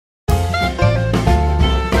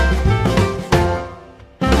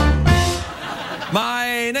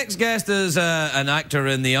My next guest is an actor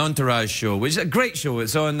in the Entourage show, which is a great show.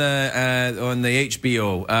 It's on the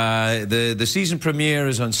HBO. The season premiere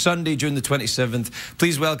is on Sunday, June the 27th.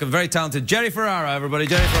 Please welcome very talented Jerry Ferrara, everybody.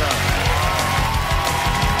 Jerry Ferrara.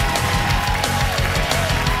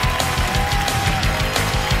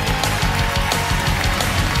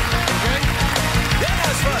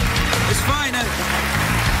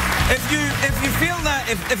 If you feel that,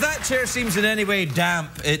 if that chair seems in any way damp,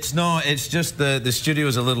 it's not. It's just the studio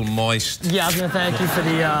is a little moist. Yeah, I was going to thank you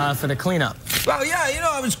for the cleanup. Well, yeah, you know,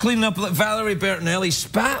 I was cleaning up like Valerie Bertinelli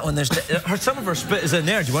spat on this. Some of her spit is in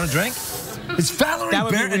there. Do you want a drink? It's Valerie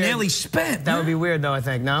Bertinelli spit. That would be weird, though, I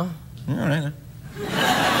think, no? All right.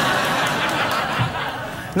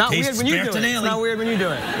 Not weird when you do it. It's not weird when you do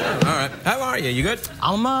it. All right. How are you? You good?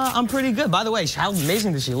 I'm pretty good. By the way, how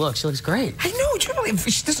amazing does she look? She looks great. I know. Do you believe?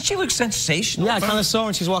 Doesn't she look sensational? Yeah, I kind of saw her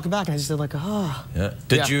when she's walking back, and I just did like, oh. Yeah.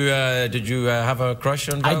 Did you have a crush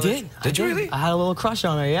on Valerie? I did. Did you really? I had a little crush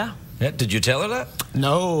on her. Yeah. Yeah. Did you tell her that?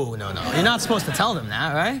 No. You're not supposed to tell them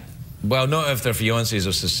that, right? Well, not if their fiancés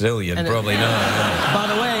are Sicilian. Probably not. By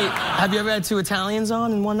the way, have you ever had two Italians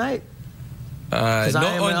on in one night? Not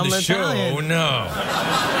on the show. Italian. No.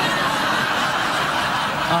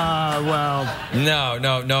 Well.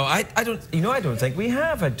 No. I don't. You know, I don't think we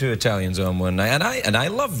have had two Italians on one night, and I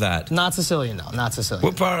love that. Not Sicilian, no, not Sicilian.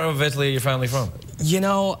 What part of Italy are your family from? You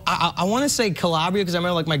know, I want to say Calabria because I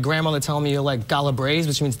remember like my grandmother telling me you're like Calabrese,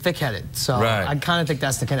 which means thick-headed. So I kind of think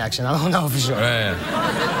that's the connection. I don't know for sure. Right.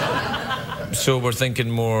 So we're thinking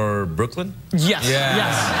more Brooklyn? Yes. Yeah.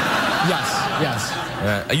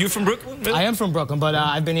 Yes. Are you from Brooklyn? Really? I am from Brooklyn, but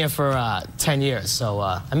I've been here for 10 years, so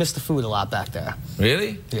I miss the food a lot back there.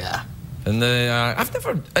 Really? Yeah. And I've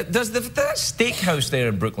never. There's that steakhouse there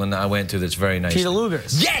in Brooklyn that I went to that's very nice. Peter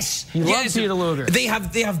Luger's. Yes. You love Peter Luger's. They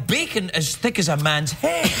have bacon as thick as a man's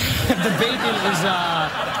head. The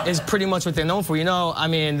bacon is pretty much what they're known for. You know, I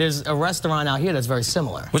mean, there's a restaurant out here that's very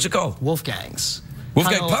similar. What's it called? Wolfgang's.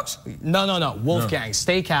 Wolfgang Pucks? No. Wolfgang's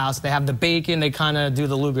Steakhouse. They have the bacon. They kind of do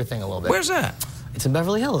the Luger thing a little bit. Where's that? It's in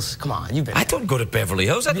Beverly Hills. Come on, you've been. I don't go to Beverly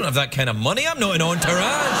Hills. I don't have that kind of money. I'm not an entourage.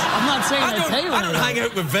 I'm not saying I don't hang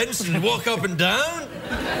out with Vince and walk up and down.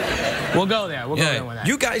 We'll go there. We'll go there one day.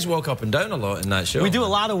 You guys walk up and down a lot in that show. We do a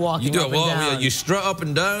lot of walking. You do up and down. You strut up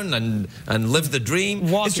and down and live the dream.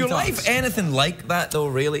 Is your life anything like that though?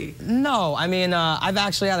 Really? No. I mean, I've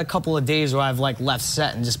actually had a couple of days where I've like left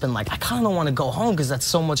set and just been like, I kind of don't want to go home because that's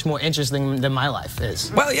so much more interesting than my life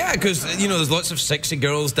is. Well, yeah, because you know there's lots of sexy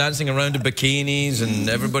girls dancing around in bikinis and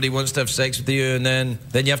everybody wants to have sex with you, and then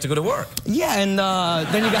you have to go to work. Yeah, and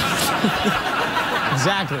then you got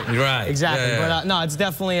exactly. Right. Exactly. Yeah. But no, it's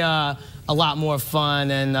definitely a lot more fun,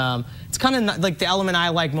 and it's kind of like the element I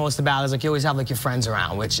like most about it is like you always have like your friends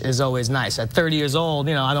around, which is always nice. At 30 years old,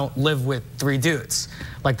 you know, I don't live with 3 dudes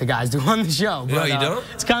like the guys do on the show. But, no, you don't?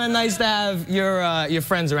 It's kind of nice to have your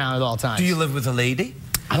friends around at all times. Do you live with a lady?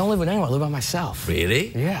 I don't live with anyone. I live by myself.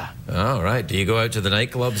 Really? Yeah. All right. Do you go out to the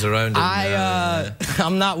nightclubs around?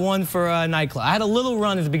 I'm not one for a nightclub. I had a little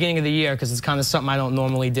run at the beginning of the year because it's kind of something I don't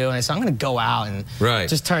normally do. And I said, I'm going to go out and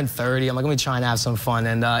just turn 30. I'm like, let me try and have some fun.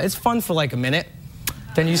 And it's fun for like a minute.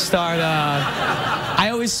 Then you start, I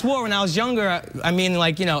always swore when I was younger, I mean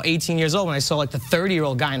like, you know, 18 years old, when I saw like the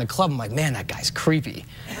 30-year-old guy in the club, I'm like, man, that guy's creepy.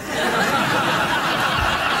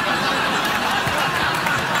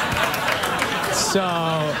 So,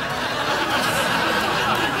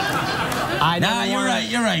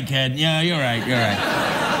 you're right, kid. Yeah, you're right.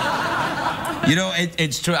 You know,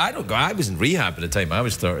 it's true. I was in rehab at the time I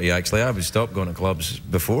was 30, actually. I would stop going to clubs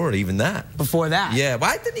before even that. Before that? Yeah, well,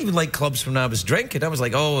 I didn't even like clubs when I was drinking. I was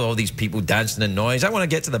like, oh, all these people dancing and noise. I want to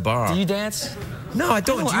get to the bar. Do you dance? No, I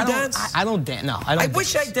don't. Do you dance? I don't dance. No, I don't. I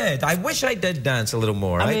wish I did. I wish I did dance a little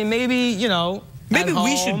more. I mean, maybe, you know. Maybe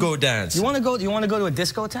we should go dance. You want to go to a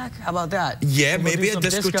discotheque? How about that? Yeah, maybe a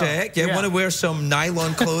discotheque. Yeah, want to wear some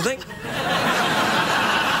nylon clothing?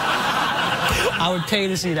 I would pay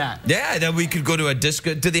to see that. Yeah, then we could go to a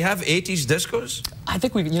disco. Do they have 80s discos? I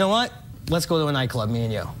think you know what? Let's go to a nightclub, me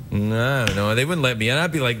and you. No, they wouldn't let me in.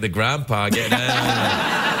 I'd be like the grandpa getting in.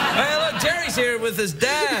 Hey, look, Jerry's here with his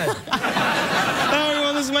dad. Hi,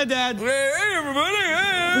 everyone, this is my dad. Hey, everybody.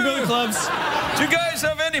 Hey. We go to clubs. Do you guys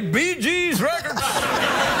have any Bee Gees records?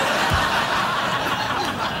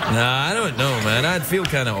 Nah, I don't know, man. I'd feel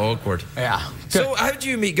kind of awkward. Yeah. So how do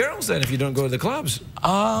you meet girls then if you don't go to the clubs?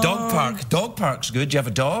 Dog park. Dog park's good. Do you have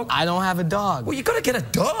a dog? I don't have a dog. Well, you got to get a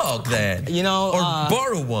dog then. You know, or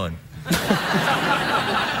borrow one.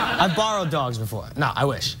 I've borrowed dogs before. No, I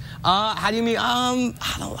wish. How do you meet? I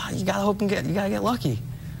don't. You gotta hope and you gotta get lucky.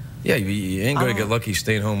 Yeah, you ain't gonna get lucky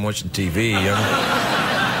staying home watching TV.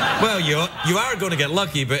 Well, you are going to get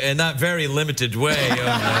lucky, but in that very limited way.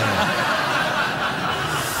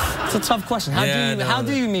 It's a tough question. How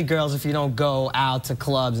do you meet girls if you don't go out to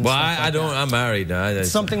clubs and stuff like I don't. I'm married now. It's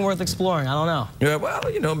something worth exploring. I don't know. Yeah, well,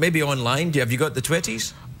 you know, maybe online. Have you got the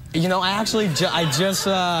Twitties? You know, I actually, I just.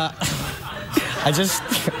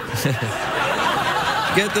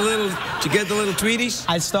 Did you get the little tweeties?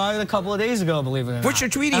 I started a couple of days ago, believe it or not. What's your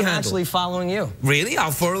tweetie handle? I'm actually following you. Really?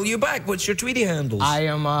 I'll follow you back. What's your tweetie handles? I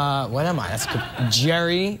am, what am I? That's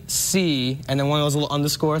Jerry C, and then one of those little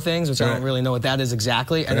underscore things, which I don't really know what that is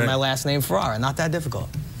exactly, and then my last name, Ferrara. Not that difficult.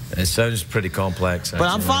 It sounds pretty complex. But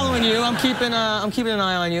I'm following you. I'm keeping an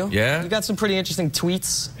eye on you. Yeah? You got some pretty interesting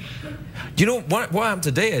tweets. You know, what happened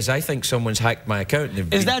today is I think someone's hacked my account.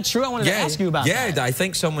 Is that true? I wanted to ask you about that. Yeah, I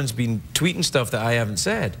think someone's been tweeting stuff that I haven't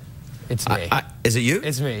said. It's me. Is it you?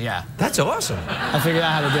 It's me, yeah. That's awesome. I figured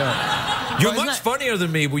out how to do it. You're much funnier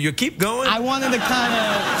than me. Will you keep going? I wanted to kind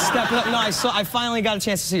of step it up. No, I finally got a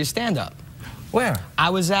chance to see your stand-up. Where?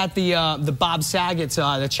 I was at the Bob Saget's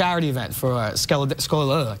the charity event for I can't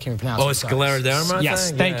even pronounce it. Oh, scleroderma?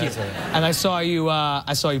 Yes, thank you. And I saw you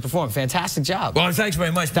perform. Fantastic job. Well, thanks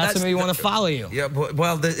very much. That's what made me want to follow you. Yeah,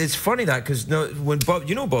 well, it's funny that because when Bob,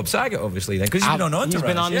 you know Bob Saget obviously then because he's been on Entourage. He's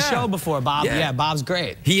been on the show before. Bob, yeah, Bob's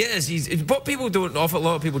great. He is. What a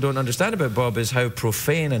lot of people don't understand about Bob is how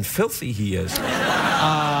profane and filthy he is.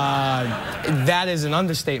 That is an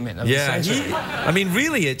understatement of the century. I mean,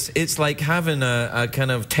 really, it's like having a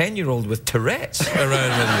kind of 10-year-old with Tourette's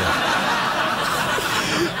around with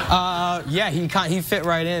you. Yeah, he fit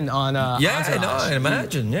right in on. Yeah, I know. I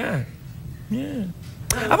imagine. Yeah.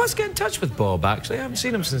 I must get in touch with Bob. Actually, I haven't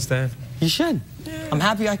seen him since then. You should. Yeah. I'm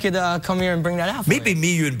happy I could come here and bring that out. Maybe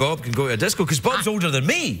me, you, and Bob can go to a disco because Bob's older than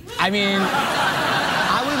me. I mean,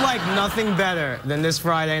 I would like nothing better than this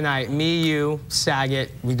Friday night. Me, you,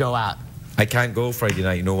 Saget, we go out. I can't go Friday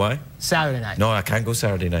night. You know why? Saturday night. No, I can't go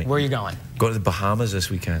Saturday night. Where are you going? Go to the Bahamas this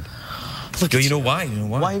weekend. Look, you know why? You know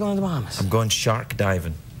why? Why are you going to the Bahamas? I'm going shark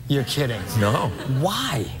diving. You're kidding. No.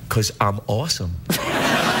 Why? Because I'm awesome.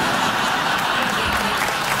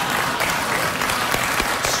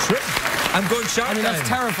 I'm going shark diving. That's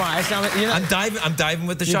terrifying. I'm diving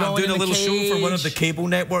with the shark. I'm doing a little show for one of the cable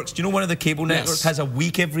networks. Do you know one of the cable networks has a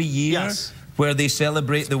week every year where they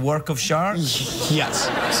celebrate the work of sharks? Yes.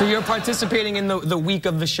 So you're participating in the week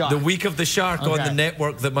of the shark. The week of the shark on the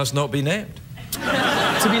network that must not be named.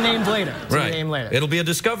 To be named later. Right. To be named later. It'll be a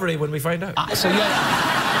discovery when we find out. So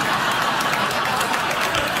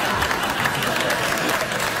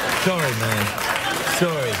Sorry, man.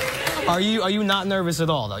 Sorry. Are you not nervous at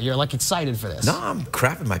all, though? You're, like, excited for this? No, I'm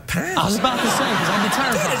crapping my pants. I was about to say, because I'd be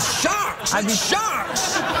terrified. Dude, it's sharks! It's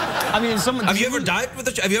sharks! I mean, Have you ever dived with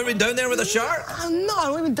a... Have you ever been down there with a shark? No, I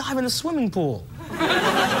don't even dive in a swimming pool. You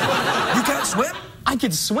can't swim? I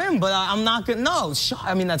could swim, but I'm not good. No,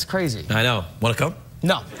 I mean, that's crazy. I know. Want to come?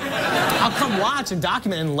 No. I'll come watch and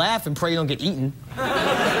document and laugh and pray you don't get eaten.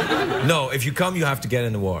 No, if you come, you have to get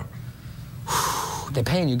in the water. They're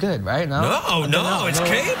paying you good, right? No, no, it's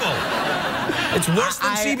cable. It's worse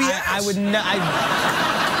than CBS.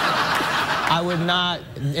 I would not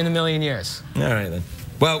in a million years. All right, then.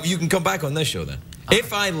 Well, you can come back on this show, then.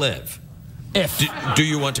 If I live. If. Do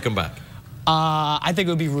you want to come back? I think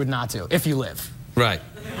it would be rude not to, if you live. Right.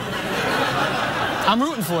 I'm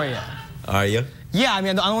rooting for you. Are you? Yeah, I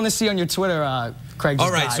mean, I want to see on your Twitter, Craig.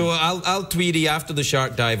 All right, so I'll tweet you after the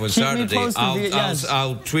shark dive on Saturday. Me posted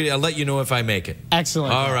I'll tweet it. I'll let you know if I make it.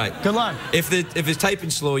 Excellent. All right. Good luck. If it's typing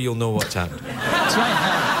slow, you'll know what's happened. That's right.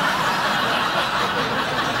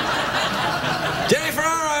 Jerry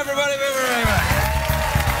Ferrara, everybody, we'll be right back.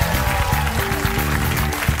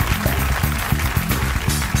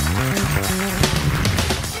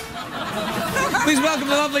 Please welcome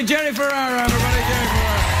the lovely Jerry Ferrara, everybody. Jerry Ferrara.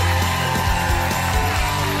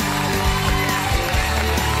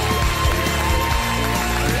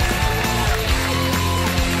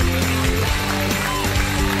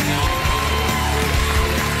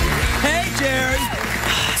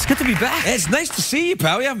 It's good to be back. It's nice to see you,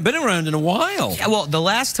 pal. We haven't been around in a while. Yeah, well, the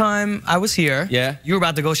last time I was here, you were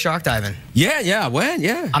about to go shark diving. Yeah, I went,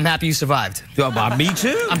 I'm happy you survived. Me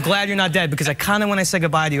too. I'm glad you're not dead, because I kind of, when I said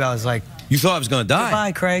goodbye to you, I was like... You thought I was going to die?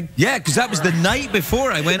 Goodbye, Craig. Yeah, because that was the night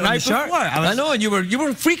before I went on the shark. I know, and you were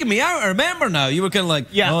freaking me out. I remember now. You were kind of like,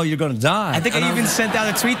 oh, you're going to die. I think I even sent out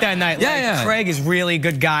a tweet that night. Yeah. Craig is really a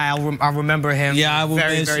good guy. I'll remember him. Yeah, I will.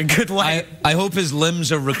 Very good life. I hope his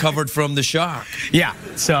limbs are recovered from the shark. Yeah,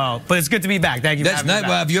 but it's good to be back. Thank you for having me back.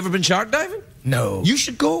 Have you ever been shark diving? No. You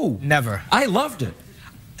should go. Never. I loved it.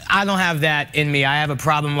 I don't have that in me. I have a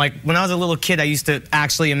problem. Like, when I was a little kid, I used to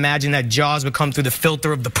actually imagine that Jaws would come through the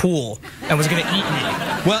filter of the pool and was going to eat me.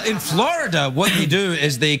 Well, in Florida, what they do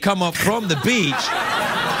is they come up from the beach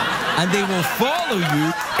and they will follow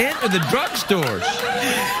you into the drugstores.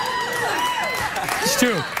 It's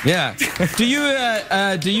true. Yeah. Do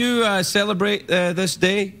you celebrate this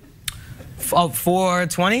day?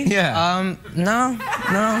 420? Yeah. No.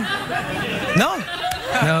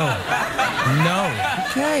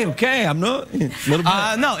 Okay. I'm not. A little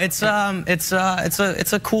bit. No. It's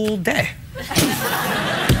a cool day.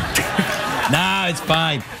 Nah, it's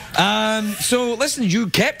fine. So listen, you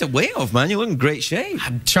kept it way off, man. You look in great shape.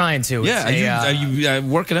 I'm trying to. Yeah. Are you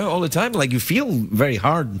working out all the time? Like, you feel very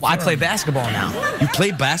hard. Well, I play basketball now. You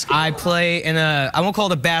play basketball? I play in I won't call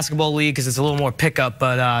it a basketball league because it's a little more pickup,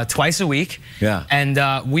 but twice a week. Yeah. And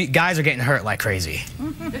guys are getting hurt like crazy.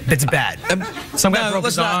 It's bad. Some guy broke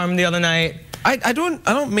his arm the other night. I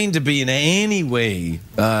don't mean to be in any way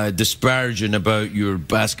disparaging about your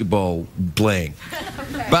basketball playing,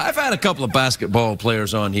 but I've had a couple of basketball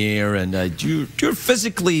players on here, and you're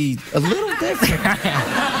physically a little different.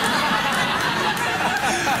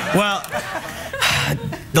 Well,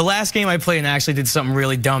 the last game I played, and I actually did something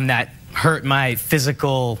really dumb that hurt my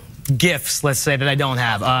physical gifts, let's say, that I don't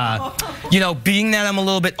have. You know, being that I'm a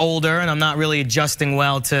little bit older and I'm not really adjusting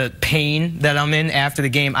well to pain that I'm in after the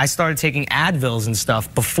game, I started taking Advils and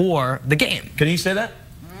stuff before the game. Can you say that?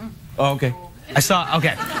 Oh, okay. I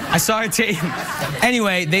started taking...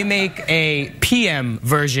 Anyway, they make a PM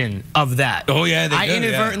version of that. Oh, yeah, they do, I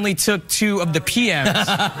inadvertently took 2 of the PMs.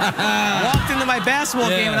 Walked into my basketball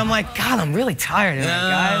game, and I'm like, God, I'm really tired of that,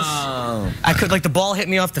 guys. I could, like, the ball hit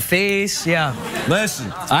me off the face, yeah.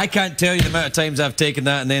 Listen, I can't tell you the amount of times I've taken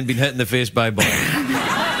that and then been hit in the face by a ball.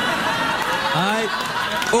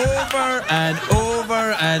 Over and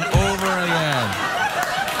over and over again.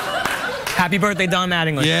 Happy birthday, Don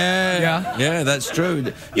Mattingly. Yeah, that's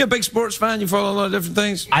true. You're a big sports fan? You follow a lot of different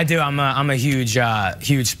things? I do. I'm a huge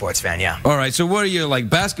sports fan, yeah. All right, so what are you, like,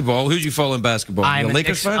 basketball? Who do you follow in basketball? I'm a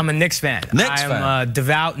Lakers fan? I'm a Knicks fan. I'm a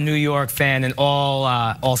devout New York fan in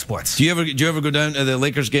all sports. Do you ever go down to the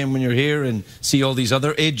Lakers game when you're here and see all these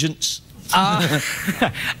other agents?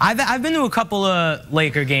 I've been to a couple of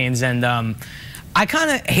Laker games, and I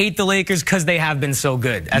kind of hate the Lakers because they have been so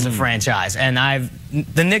good as a franchise, and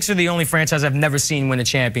the Knicks are the only franchise I've never seen win a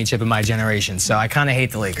championship in my generation, so I kind of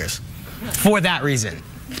hate the Lakers for that reason.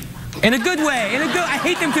 In a good way. I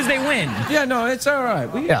hate them because they win. Yeah, no, it's all right.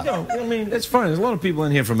 I mean, it's fine. There's a lot of people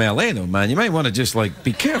in here from LA, though, man. You might want to just, like,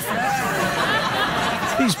 be careful.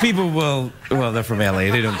 These people well, they're from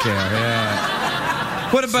LA. They don't care. Yeah.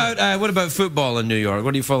 What about football in New York?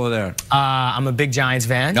 What do you follow there? I'm a big Giants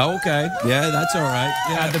fan. Oh, okay. Yeah, that's all right.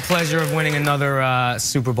 Yeah. I had the pleasure of winning another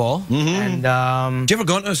Super Bowl. And did you ever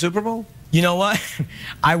go to a Super Bowl? You know what?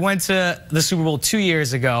 I went to the Super Bowl 2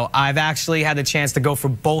 years ago. I've actually had the chance to go for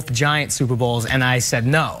both Giant Super Bowls, and I said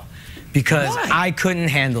no. Because I couldn't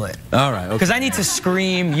handle it. All right, okay. Because I need to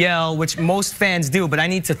scream, yell, which most fans do, but I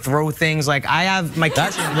need to throw things. Like, I have my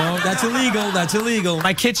kitchen. No, that's illegal. That's illegal.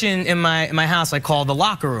 My kitchen in my house I call the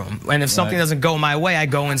locker room. And if something doesn't go my way, I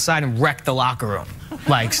go inside and wreck the locker room.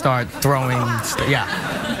 Like, start throwing,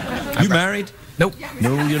 You married? Nope.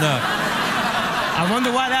 No, you're not. I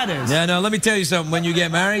wonder why that is. Yeah, no, let me tell you something. When you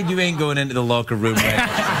get married, you ain't going into the locker room,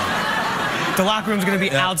 right? The locker room's going to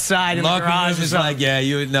be outside in the garage. Is like,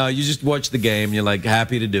 you just watch the game. You're like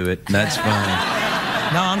happy to do it. And that's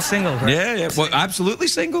fine. No, I'm single. Right? Yeah. Well, absolutely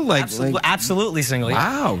single. Absolutely single.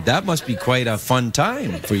 Wow, that must be quite a fun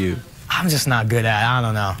time for you. I'm just not good at it. I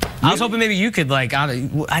don't know. Really? I was hoping maybe you could, like,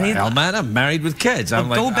 Well, man, I'm married with kids. I'm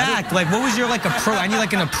go back. Like, what was your I need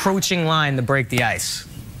like an approaching line to break the ice.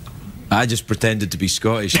 I just pretended to be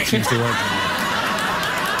Scottish. It seems to work.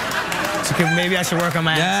 Maybe I should work on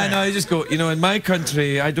my accent. Yeah, no, you just go, in my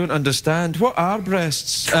country, I don't understand. What are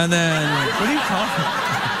breasts? And then... What are you talking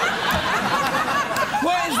about?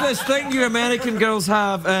 What is this thing you American girls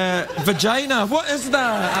have? Vagina. What is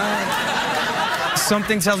that?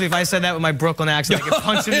 Something tells me if I said that with my Brooklyn accent, I get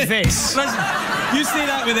punched in the face. You say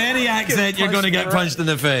that with any accent, you're going to get punched in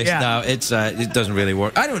the face. Yeah. No, it doesn't really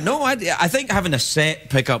work. I don't know. I think having a set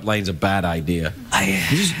pickup line's a bad idea.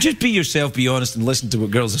 Just be yourself, be honest, and listen to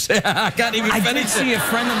what girls are saying. I can't even finish it. I did see a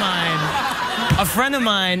friend of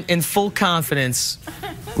mine in full confidence.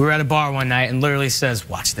 We were at a bar one night and literally says,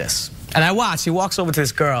 "Watch this." And I watch. He walks over to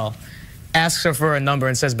this girl, asks her for a number,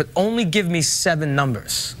 and says, "But only give me 7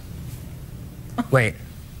 numbers." Wait,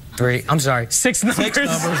 3. I'm sorry, 6 numbers. 6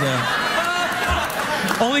 numbers,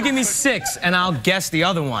 yeah. Only give me 6, and I'll guess the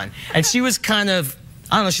other one. And she was kind of,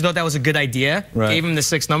 I don't know, she thought that was a good idea. Right. Gave him the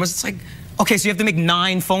 6 numbers. It's like, Okay, so you have to make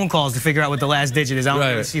 9 phone calls to figure out what the last digit is. I don't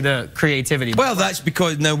really see the creativity. Well, that's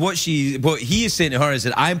because now what he is saying to her is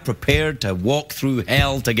that I'm prepared to walk through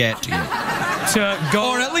hell to get to you. To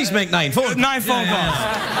go, or at least make 9 phone calls. 9 phone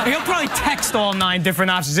calls. He'll probably text all 9 different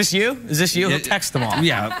options. Is this you? Is this you? He'll text them all.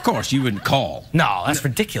 Yeah, of course. You wouldn't call. No, that's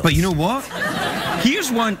ridiculous. But you know what?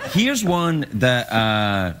 Here's one that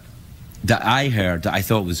that I heard that I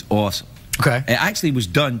thought was awesome. Okay. It actually was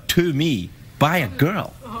done to me by a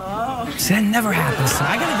girl. See, that never happens. So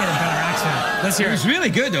I gotta get a better accent. Let's hear it. It was really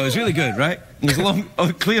good, though. It was really good, right? It was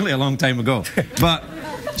clearly a long time ago. But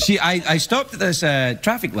I stopped at this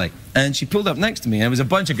traffic light, and she pulled up next to me, and there was a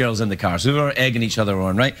bunch of girls in the car, so we were egging each other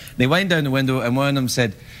on, right? They went down the window, and one of them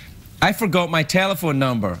said, I forgot my telephone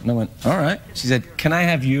number. And I went, all right. She said, can I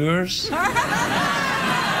have yours? That's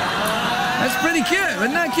pretty cute.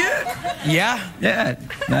 Isn't that cute? Yeah? Yeah.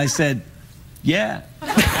 And I said, yeah.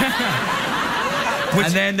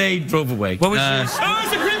 And then they drove away. What was yours? Oh,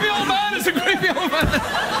 it's a creepy old man! It's a creepy old man!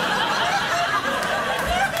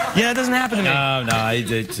 Yeah, that doesn't happen to me. No,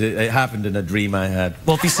 it happened in a dream I had.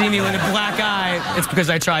 Well, if you see me with a black eye, it's because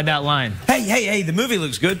I tried that line. Hey, the movie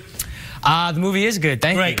looks good. The movie is good,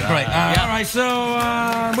 thank you. Great. All right, so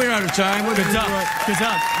we're out of time. Good job.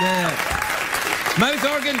 Yeah. Mouth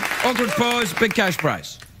organ, awkward pause, big cash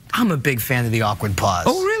prize. I'm a big fan of the awkward pause.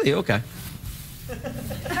 Oh, really? Okay.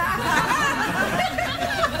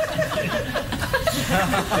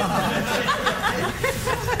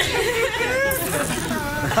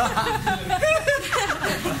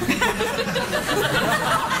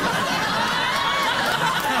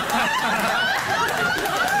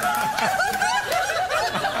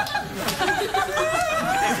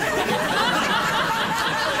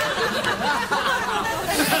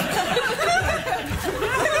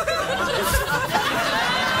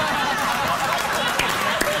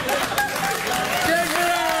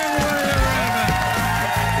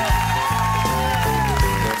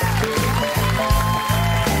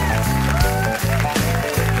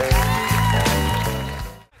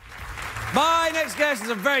 Guest is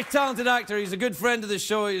a very talented actor. He's a good friend of the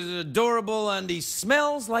show. He's adorable, and he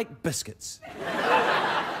smells like biscuits.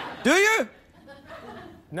 Do you?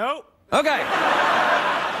 No. Okay.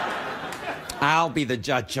 I'll be the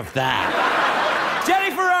judge of that.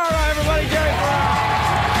 Jerry Ferrara, everybody. Jerry Ferrara.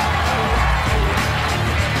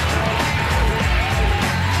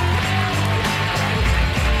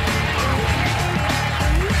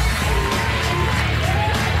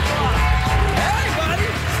 Hey, buddy.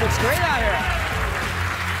 Looks great out here.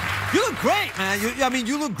 You look great, man.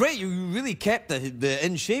 You look great. You really kept the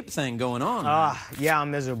in-shape thing going on. Yeah,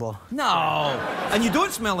 I'm miserable. No. And you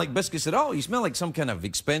don't smell like biscuits at all. You smell like some kind of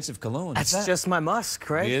expensive cologne. That's just my musk,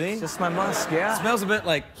 Craig. Really? It's just my musk, yeah. It smells a bit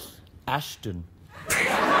like Ashton.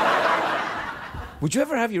 Would you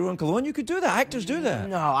ever have your own cologne? You could do that. Actors do that.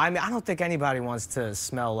 No, I mean, I don't think anybody wants to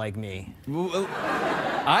smell like me. Well,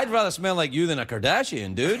 I'd rather smell like you than a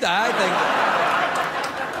Kardashian, dude. I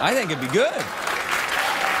think it'd be good.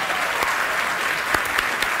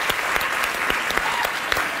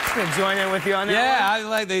 Gonna join in with you on that. Yeah,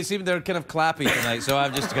 they're kind of clappy tonight, so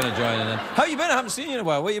I'm just gonna join in. How you been? I haven't seen you in a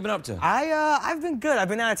while. What have you been up to? I've been good. I've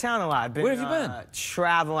been out of town a lot. Where have you been?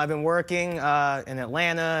 Travel. I've been working in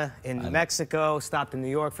Atlanta, in Mexico. Stopped in New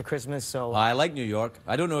York for Christmas. So I like New York.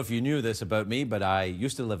 I don't know if you knew this about me, but I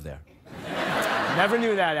used to live there. Never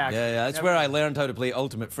knew that, actually. Yeah, that's where I learned how to play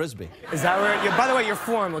ultimate frisbee. Is that where? By the way, your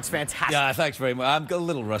form looks fantastic. Yeah, thanks very much. I'm a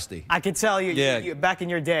little rusty. I could tell you. Yeah. Back in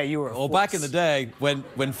your day, you were. Oh, back in the day when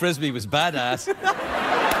frisbee was badass,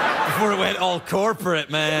 before it went all corporate,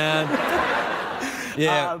 man.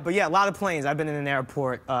 Yeah. But yeah, a lot of planes. I've been in an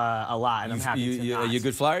airport a lot, and I'm happy to not. Are you a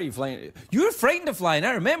good flyer? You flying? You were frightened of flying.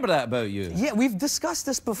 I remember that about you. Yeah, we've discussed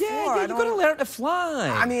this before. Yeah, you've got to learn to fly.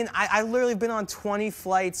 I mean, I literally been on 20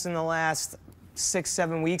 flights in the last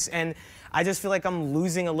 6-7 weeks, and I just feel like I'm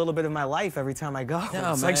losing a little bit of my life every time I go. No, it's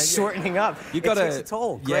man, like shortening up. You gotta, it takes a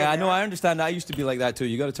toll. Yeah, I know. I understand. I used to be like that too.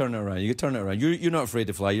 You got to turn it around. You got to turn it around. You're not afraid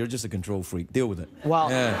to fly. You're just a control freak. Deal with it. Well,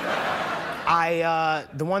 yeah.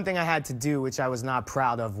 The one thing I had to do, which I was not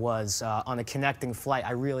proud of, was on a connecting flight,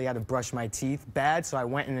 I really had to brush my teeth bad, so I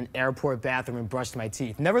went in an airport bathroom and brushed my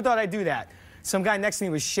teeth. Never thought I'd do that. Some guy next to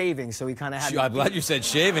me was shaving, so he kind of had. I'm glad you said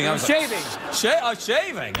shaving. I was shaving. Like, shaving. Oh,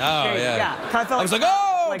 shaving. Yeah. Kind of felt I was like,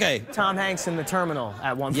 oh, okay. Like Tom Hanks in the terminal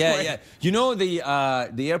at one point. Yeah. You know the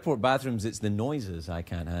airport bathrooms. It's the noises I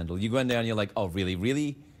can't handle. You go in there and you're like, oh,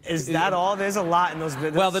 really? Is that all? There's a lot in those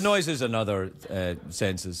videos. Well, the noises and other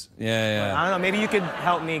senses. Yeah. I don't know. Maybe you could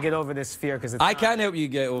help me get over this fear, because I can help you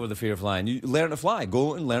get over the fear of flying. You learn to fly.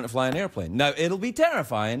 Go and learn to fly an airplane. Now it'll be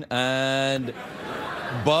terrifying, and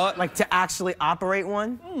But? Like to actually operate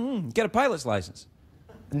one? Get a pilot's license.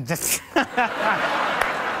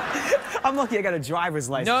 I'm lucky I got a driver's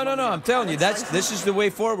license. No, I'm telling you, this is the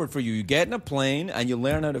way forward for you. You get in a plane and you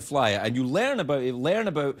learn how to fly it, and you learn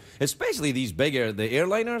about especially these the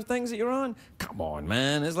airliner things that you're on. Come on,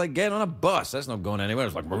 man, it's like getting on a bus. That's not going anywhere.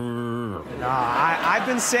 It's like. No, I've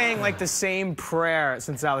been saying like the same prayer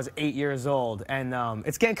since I was 8 years old, and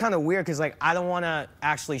it's getting kind of weird because like I don't want to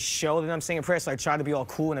actually show that I'm saying a prayer, so I try to be all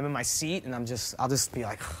cool and I'm in my seat, and I'll just be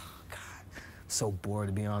like. So bored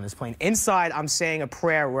to be on this plane. Inside, I'm saying a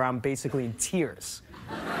prayer where I'm basically in tears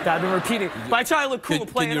that I've been repeating. But I try to look cool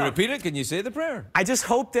playing it up. Can you repeat it? Can you say the prayer? I just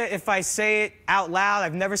hope that if I say it out loud,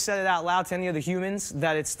 I've never said it out loud to any of the humans,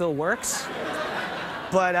 that it still works.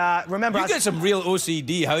 But remember, you get some real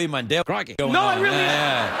OCD, Howie Mandel going on. I really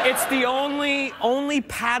am. It's the only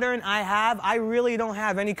pattern I have. I really don't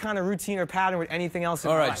have any kind of routine or pattern with anything else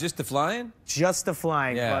in my life. Just the flying? Just the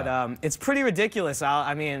flying, but it's pretty ridiculous.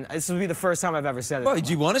 I mean, this will be the first time I've ever said it. Well,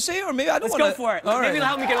 do you want to say it, or maybe I don't want to? Let's go for it. Maybe it'll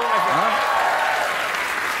help me get over my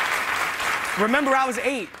fear. Remember, I was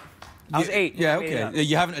 8. I was 8. Yeah, okay.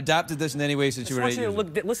 You haven't adapted this in any way since you were 8 years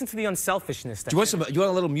old. Listen to the unselfishness. Do you want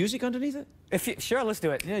a little music underneath it? Sure, let's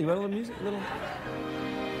do it. Yeah, you want a little music?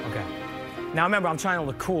 Okay. Now remember, I'm trying to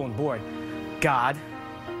look cool and bored. God,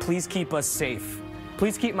 please keep us safe.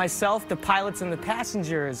 Please keep myself, the pilots, and the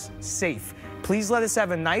passengers safe. Please let us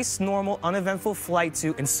have a nice, normal, uneventful flight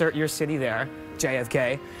to insert your city there,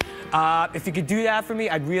 JFK. If you could do that for me,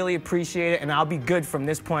 I'd really appreciate it, and I'll be good from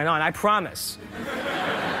this point on. I promise.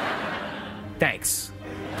 Thanks.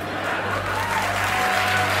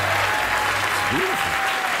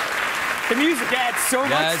 The music adds so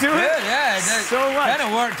much to it. Yeah, so much. Kind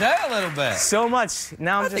of worked out a little bit. So much.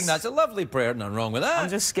 Now I think that's a lovely prayer. Nothing wrong with that. I'm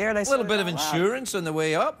just scared. A little bit of insurance on the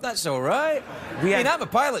way up. That's all right. I mean, I'm a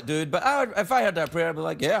pilot, dude. But if I heard that prayer, I'd be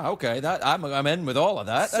like, yeah, okay, I'm in with all of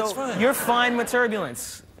that. That's fine. You're fine with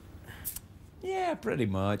turbulence. Yeah, pretty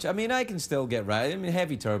much. I mean, I can still get right. I mean,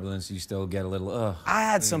 heavy turbulence, you still get a little, I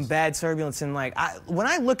had some bad turbulence, and like, when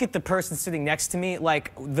I look at the person sitting next to me,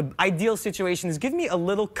 like, the ideal situation is give me a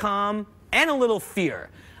little calm and a little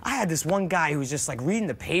fear. I had this one guy who was just like reading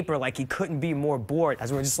the paper like he couldn't be more bored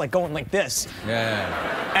as we were just like going like this.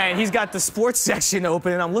 Yeah. And he's got the sports section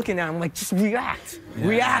open, and I'm looking at him like, just react,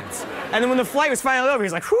 react. And then when the flight was finally over,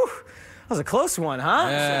 he's like, whew, that was a close one, huh?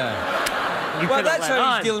 Yeah. Well, that's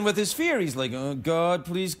how he's dealing with his fear. He's like, oh, God,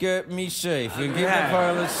 please get me safe. Get the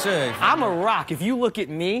pilot safe. I'm a rock. If you look at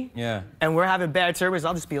me and we're having bad turbulence,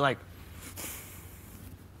 I'll just be like,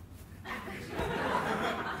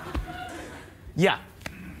 yeah.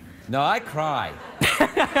 No, I cry.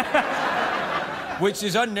 Which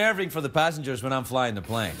is unnerving for the passengers when I'm flying the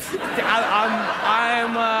plane.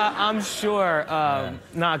 I'm sure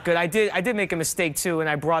not good. I did make a mistake too, and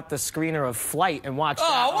I brought the screener of Flight and watched.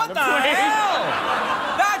 Oh, what the hell?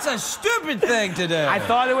 That's a stupid thing to do. I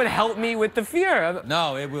thought it would help me with the fear.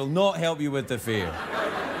 No, it will not help you with the fear.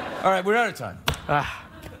 All right, we're out of time.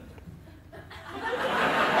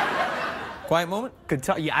 Quiet moment? Good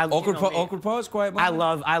talk. Yeah, awkward pause, quiet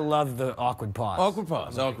moment? I love the awkward pause. Awkward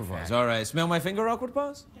pause. All right, smell my finger, awkward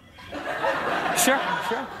pause? Sure.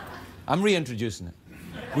 I'm reintroducing it.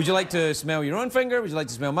 Would you like to smell your own finger? Would you like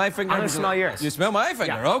to smell my finger? I'm going to smell yours. You smell my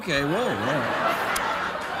finger? Yeah. Okay, whoa.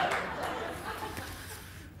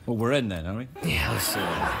 Well, we're in then, aren't we? Yeah, let's see.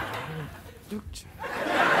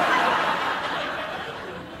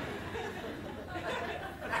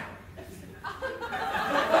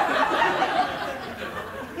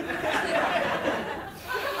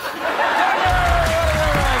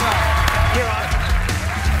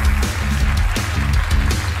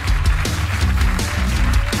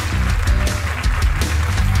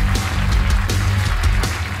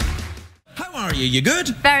 You good?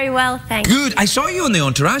 Very well, thanks. Good. I saw you on The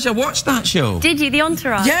Entourage. I watched that show. Did you? The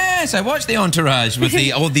Entourage? Yes, I watched The Entourage with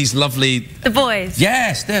all these lovely... The boys?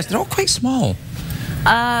 Yes, they're all quite small.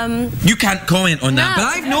 You can't comment on that, but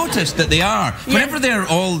I've noticed that they are. Yeah. Whenever they're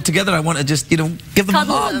all together, I want to just, give them a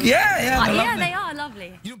hug. Yeah, yeah, they are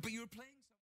lovely. But you're